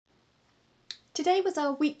Today was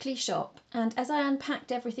our weekly shop, and as I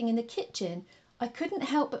unpacked everything in the kitchen, I couldn't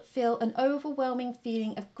help but feel an overwhelming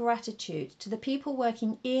feeling of gratitude to the people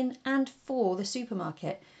working in and for the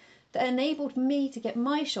supermarket that enabled me to get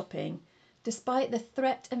my shopping despite the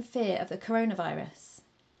threat and fear of the coronavirus.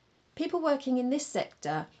 People working in this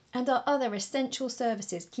sector and our other essential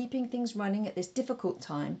services keeping things running at this difficult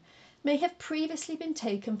time may have previously been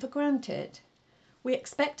taken for granted. We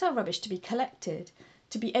expect our rubbish to be collected,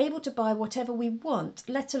 to be able to buy whatever we want,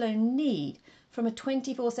 let alone need, from a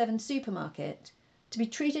 24/7 supermarket, to be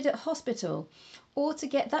treated at hospital, or to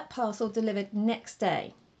get that parcel delivered next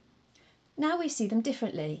day. Now we see them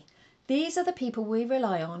differently. These are the people we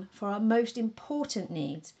rely on for our most important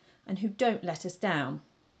needs and who don't let us down.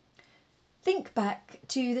 Think back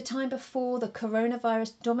to the time before the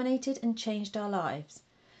coronavirus dominated and changed our lives.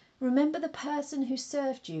 Remember the person who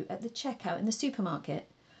served you at the checkout in the supermarket,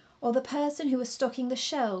 or the person who was stocking the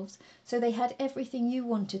shelves so they had everything you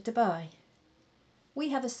wanted to buy. We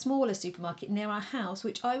have a smaller supermarket near our house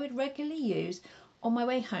which I would regularly use on my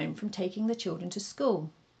way home from taking the children to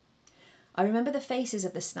school. I remember the faces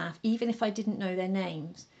of the staff even if I didn't know their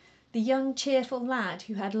names. The young cheerful lad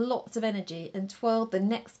who had lots of energy and twirled the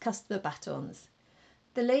next customer batons.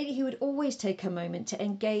 The lady who would always take a moment to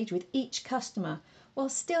engage with each customer while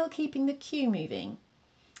still keeping the queue moving.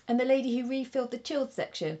 And the lady who refilled the chilled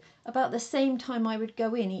section about the same time I would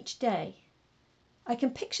go in each day. I can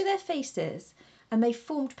picture their faces, and they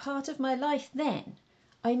formed part of my life then.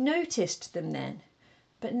 I noticed them then,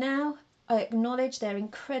 but now I acknowledge their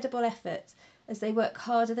incredible efforts as they work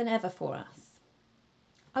harder than ever for us.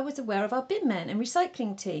 I was aware of our bin men and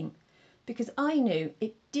recycling team because I knew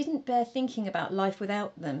it didn't bear thinking about life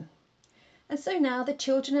without them. And so now the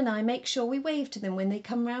children and I make sure we wave to them when they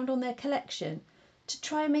come round on their collection to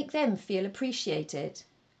try and make them feel appreciated.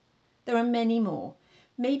 There are many more.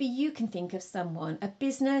 Maybe you can think of someone, a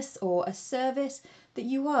business or a service that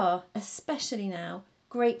you are, especially now,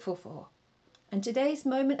 grateful for. And today's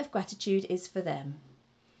moment of gratitude is for them.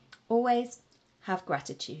 Always have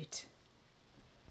gratitude.